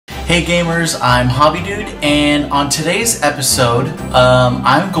Hey gamers, I'm HobbyDude, and on today's episode,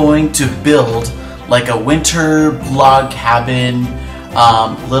 I'm going to build like a winter log cabin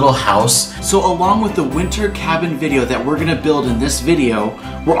little house. So along with the winter cabin video that we're gonna build in this video,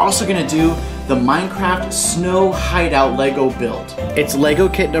 we're also gonna do the Minecraft snow hideout Lego build. It's Lego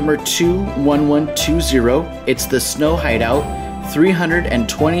kit number 21120. It's the snow hideout,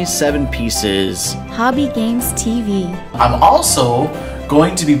 327 pieces. HobbyGamesTV. I'm also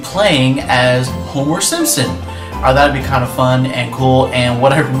going to be playing as Homer Simpson. That'd be kind of fun and cool, and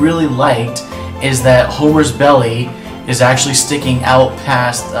what I really liked is that Homer's belly is actually sticking out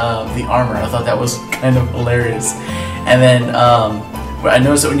past the armor. I thought that was kind of hilarious. And then I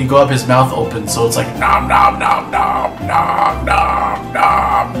noticed that when you go up, his mouth opens, so it's like nom nom nom nom nom nom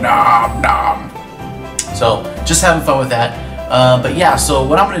nom nom nom. So just having fun with that. But yeah, so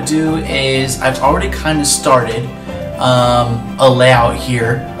what I'm gonna do is I've already kind of started a layout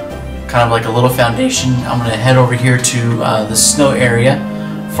here, kind of like a little foundation. I'm gonna head over here to the snow area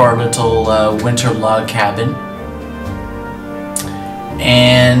for our little winter log cabin.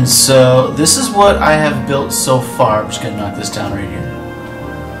 And so this is what I have built so far. I'm just gonna knock this down right here.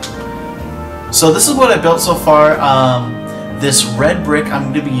 So this is what I built so far. This red brick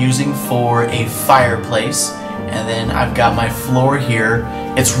I'm going to be using for a fireplace, and then I've got my floor here.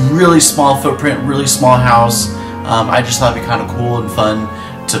 It's really small footprint, really small house. I just thought it'd be kind of cool and fun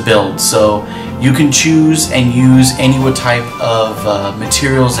to build. So you can choose and use any type of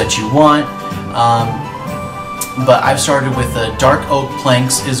materials that you want. But I've started with the dark oak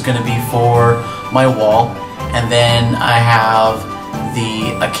planks is going to be for my wall, and then I have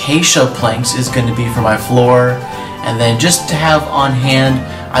the acacia planks is going to be for my floor, and then just to have on hand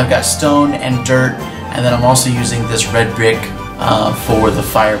I've got stone and dirt, and then I'm also using this red brick for the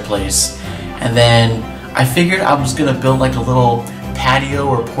fireplace. And then I figured I was going to build like a little patio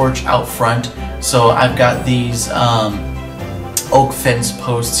or porch out front, so I've got these oak fence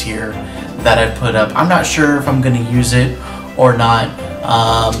posts here that I put up. I'm not sure if I'm going to use it or not,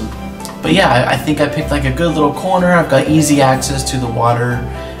 but yeah, I think I picked like a good little corner. I've got easy access to the water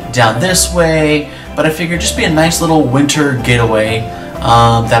down this way, but I figured just be a nice little winter getaway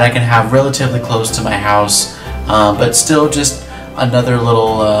that I can have relatively close to my house, but still just another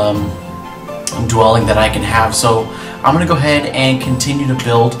little dwelling that I can have. So I'm gonna go ahead and continue to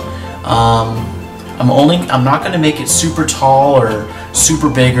build. I'm not gonna make it super tall or super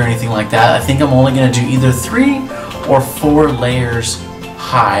big or anything like that. I think I'm only gonna do either 3 or 4 layers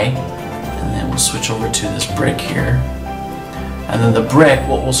high. And then we'll switch over to this brick here. And then the brick,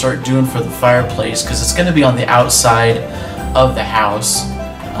 what we'll start doing for the fireplace, because it's going to be on the outside of the house.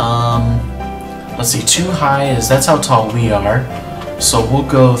 Let's see, 2 high is, that's how tall we are. So we'll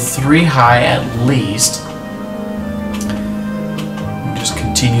go 3 high at least. And just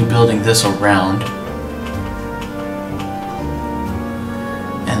continue building this around.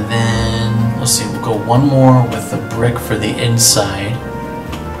 And then, let's see, we'll go 1 more with the brick for the inside.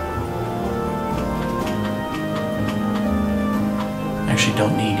 Actually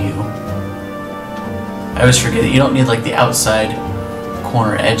don't need you. I always forget that you don't need like the outside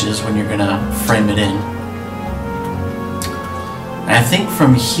corner edges when you're gonna frame it in. And I think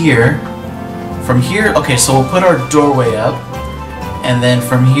from here, okay, so we'll put our doorway up, and then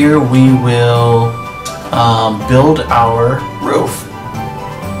from here we will build our roof.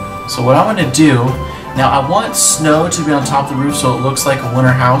 So what I'm gonna do, now I want snow to be on top of the roof so it looks like a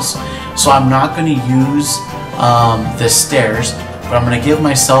winter house, so I'm not gonna use the stairs. But I'm going to give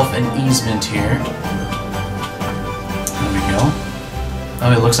myself an easement here. There we go.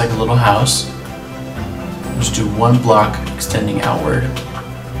 Oh, it looks like a little house. Just do 1 block extending outward.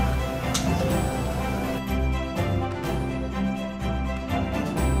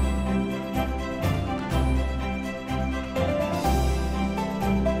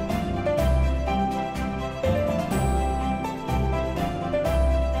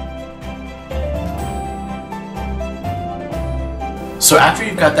 So after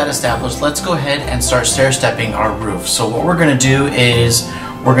you've got that established, let's go ahead and start stair-stepping our roof. So what we're going to do is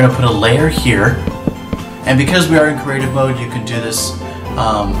we're going to put a layer here, and because we are in creative mode, you can do this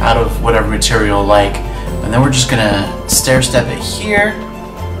out of whatever material you like. And then we're just going to stair-step it here,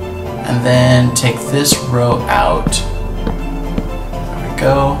 and then take this row out. There we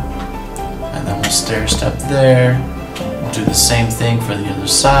go. And then we'll stair-step there. We'll do the same thing for the other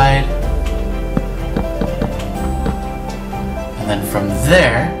side. And then from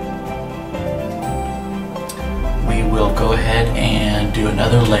there, we will go ahead and do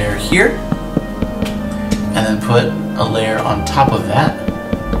another layer here, and then put a layer on top of that.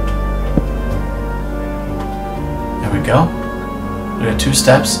 There we go. We got 2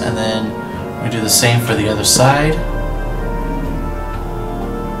 steps, and then we do the same for the other side.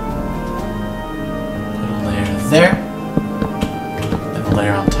 Put a layer there, and a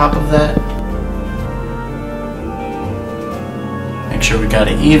layer on top of that. Make sure we got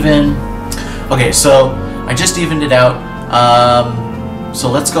it even. Okay, so I just evened it out. So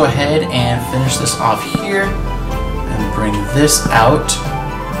let's go ahead and finish this off here and bring this out.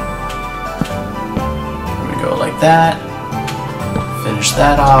 There we go, like that. Finish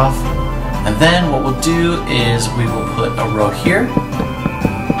that off. And then what we'll do is we will put a row here.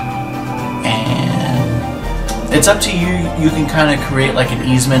 And it's up to you. You can kind of create like an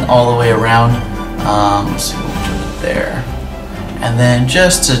easement all the way around. Let's see, we'll put it there. And then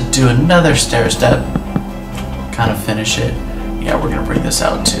just to do another stair step, kind of finish it. Yeah, we're gonna bring this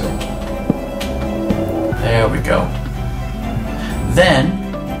out too. There we go. Then,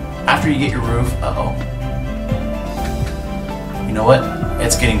 after you get your roof, you know what?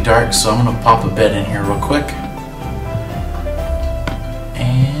 It's getting dark, so I'm gonna pop a bed in here real quick.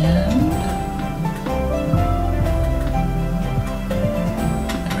 And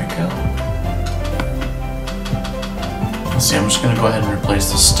there we go. Let's see, I'm just gonna go ahead and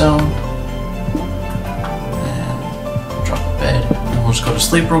replace the stone. Bed. And we'll just go to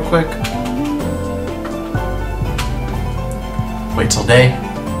sleep real quick. Wait till day.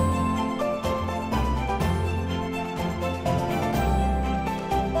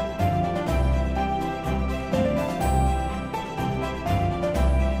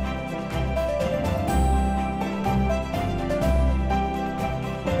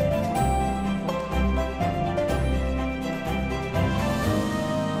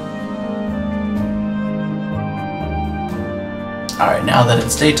 Alright, now that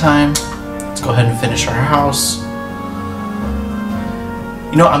it's daytime, let's go ahead and finish our house.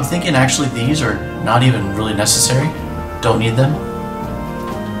 You know, I'm thinking actually these are not even really necessary. Don't need them.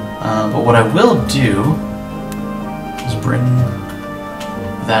 But what I will do is bring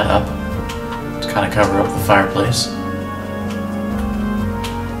that up to kind of cover up the fireplace.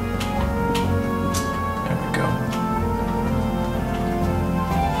 There we go.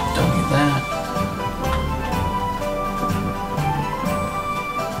 Don't need that.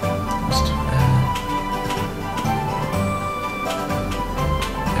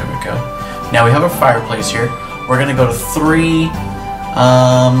 Now we have a fireplace here. We're gonna go to 3.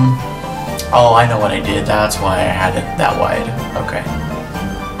 Oh, I know what I did. That's why I had it that wide. Okay.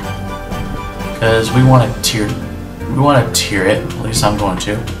 Because we want to tier it. At least I'm going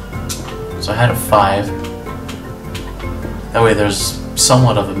to. So I had a 5. That way there's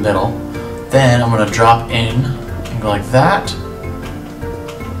somewhat of a middle. Then I'm gonna drop in and go like that.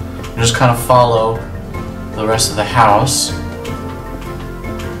 And just kind of follow the rest of the house.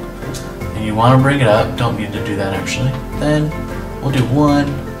 You want to bring it up, don't need to do that actually. Then we'll do 1,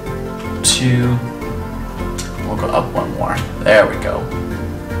 2, we'll go up 1 more. There we go.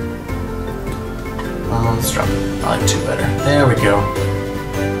 Let's drop it. I like 2 better. There we go.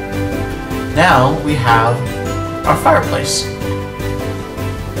 Now we have our fireplace.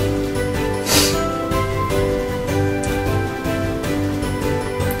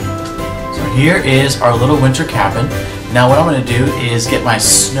 So here is our little winter cabin. Now what I'm going to do is get my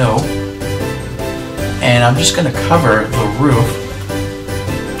snow. And I'm just going to cover the roof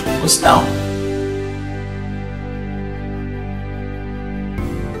with snow.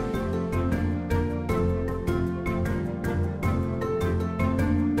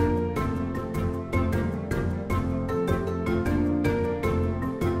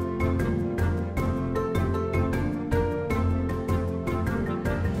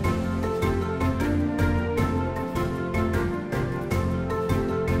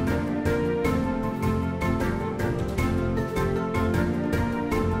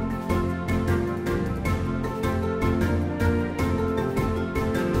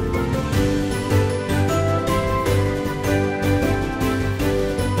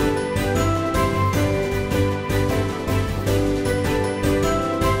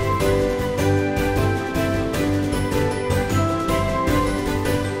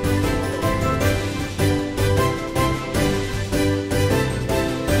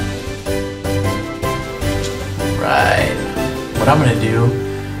 What I'm going to do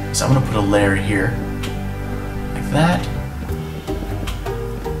is I'm going to put a layer here, like that,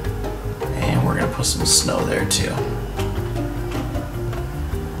 and we're going to put some snow there too.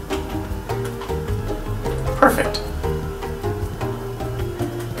 Perfect.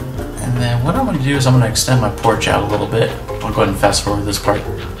 And then what I'm going to do is I'm going to extend my porch out a little bit. I'll go ahead and fast forward this part.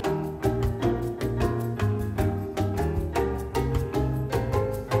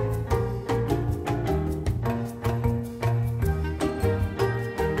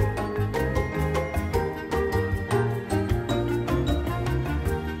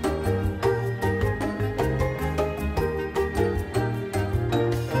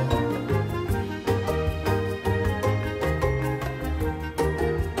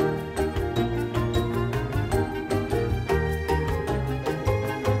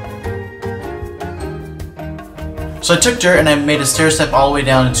 So I took dirt and I made a stair step all the way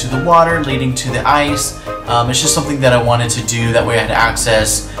down into the water, leading to the ice. It's just something that I wanted to do. That way I had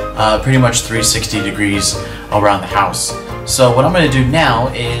access pretty much 360 degrees around the house. So what I'm going to do now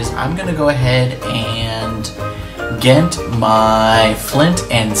is I'm going to go ahead and get my flint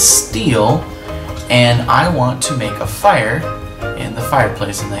and steel, and I want to make a fire in the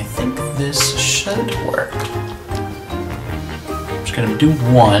fireplace, and I think this should work. I'm just going to do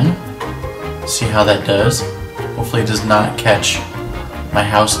one, see how that does. Hopefully it does not catch my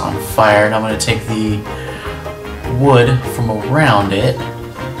house on fire. And I'm going to take the wood from around it.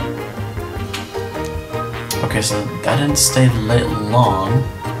 Okay, so that didn't stay lit long.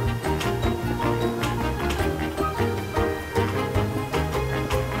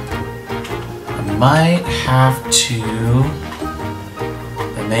 I might have to...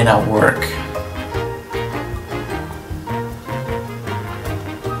 It may not work.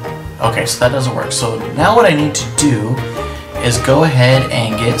 Okay, so that doesn't work. So now what I need to do is go ahead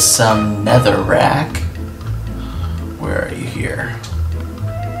and get some netherrack. Where are you here?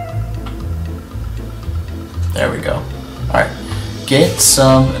 There we go. Alright, get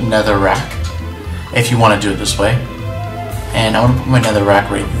some netherrack if you want to do it this way. And I'm going to put my netherrack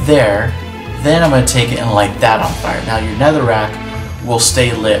right there. Then I'm going to take it and light that on fire. Now your netherrack will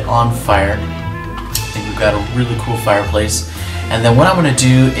stay lit on fire. I think we've got a really cool fireplace. And then what I'm going to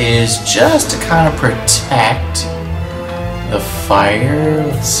do is just to kind of protect the fire.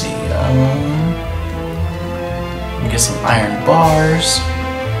 Let's see. Let me get some iron bars.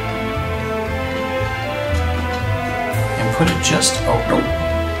 And put it just put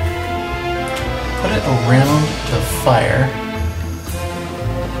it around the fire.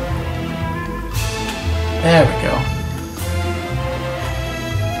 There we go.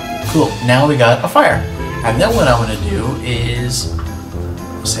 Cool. Now we got a fire. And then what I'm going to do is,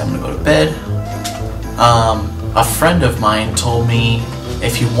 let's see, I'm going to go to bed. A friend of mine told me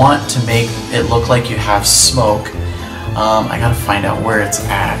if you want to make it look like you have smoke, I got to find out where it's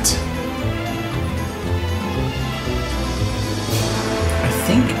at. I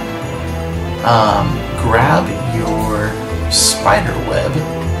think grab your spider web.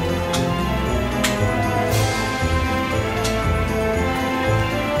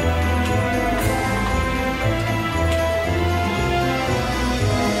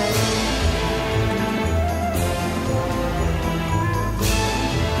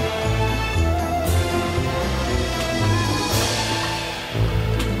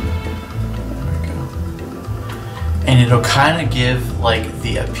 And it'll kind of give like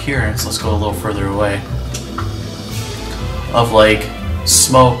the appearance, let's go a little further away, of like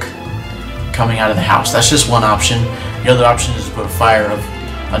smoke coming out of the house. That's just one option. The other option is to put a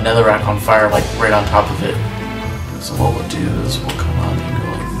netherrack on fire like right on top of it. So what we'll do is we'll come up and go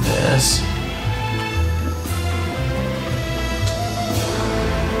like this.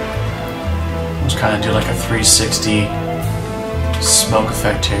 Just kind of do like a 360 smoke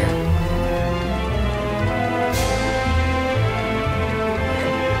effect here.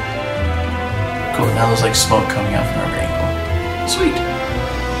 Cool, now there's like smoke coming out from every angle. Sweet.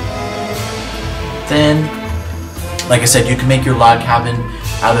 Then, like I said, you can make your log cabin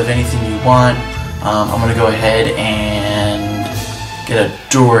out of anything you want. I'm going to go ahead and get a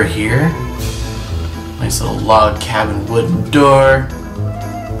door here. Nice little log cabin wooden door.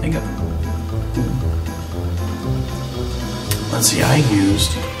 Let's see, I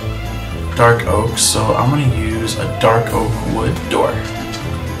used dark oak, so I'm going to use a dark oak wood door.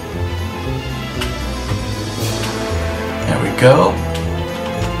 There we go.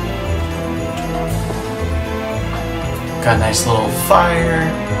 Got a nice little fire.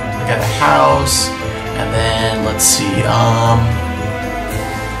 We got a house. And then, let's see,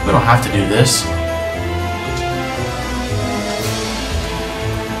 we don't have to do this.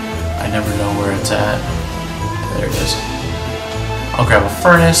 I never know where it's at. There it is. I'll grab a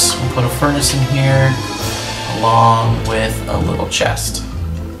furnace. We'll put a furnace in here along with a little chest.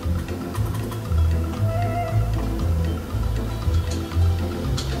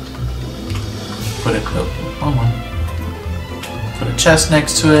 Put it, wrong one. Put a chest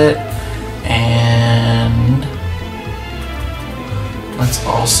next to it, and let's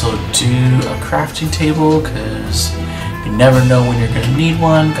also do a crafting table because you never know when you're going to need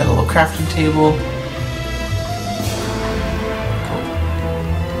one. Got a little crafting table. Cool.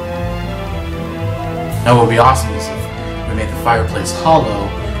 Now what would be awesome is if we made the fireplace hollow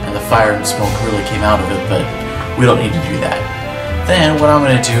and the fire and smoke really came out of it, but we don't need to do that. Then what I'm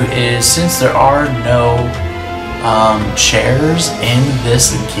going to do is, since there are no chairs in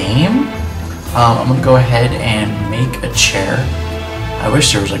this game, I'm going to go ahead and make a chair. I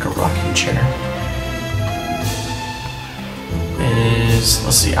wish there was like a rocking chair. is,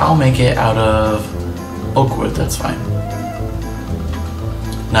 let's see, I'll make it out of oak wood, that's fine.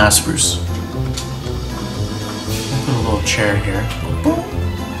 Nah, spruce. I'll put a little chair here. Boom.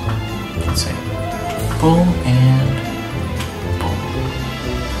 Let's see. Boom and boom.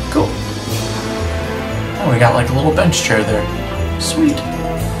 Cool. Oh, we got like a little bench chair there. Sweet.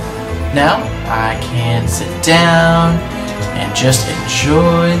 Now I can sit down and just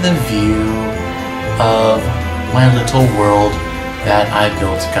enjoy the view of my little world that I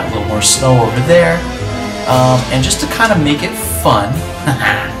built. Got a little more snow over there. And just to kind of make it fun,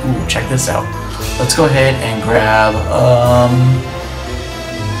 ooh, check this out. Let's go ahead and grab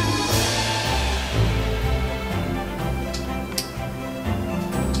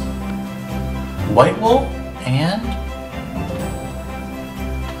white wool and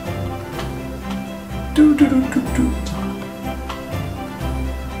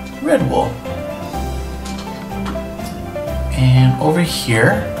red wool. And over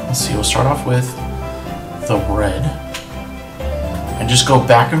here, let's see, we'll start off with the red and just go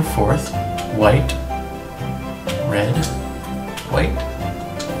back and forth. White, red, white,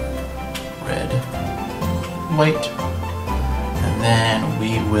 red, white. And then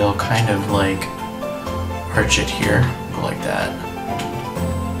we will kind of like arch it here, go like that.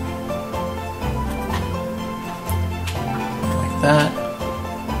 Like that.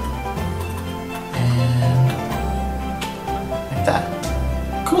 And like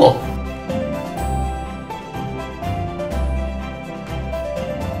that. Cool.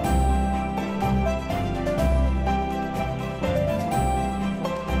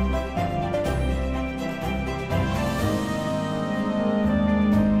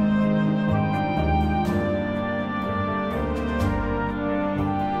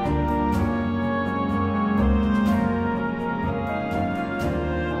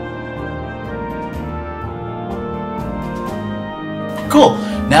 Cool.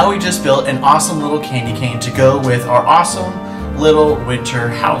 Now we just built an awesome little candy cane to go with our awesome little winter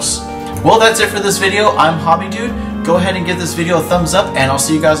house. Well, that's it for this video. I'm HobbyDude. Go ahead and give this video a thumbs up, and I'll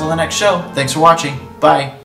see you guys on the next show. Thanks for watching. Bye.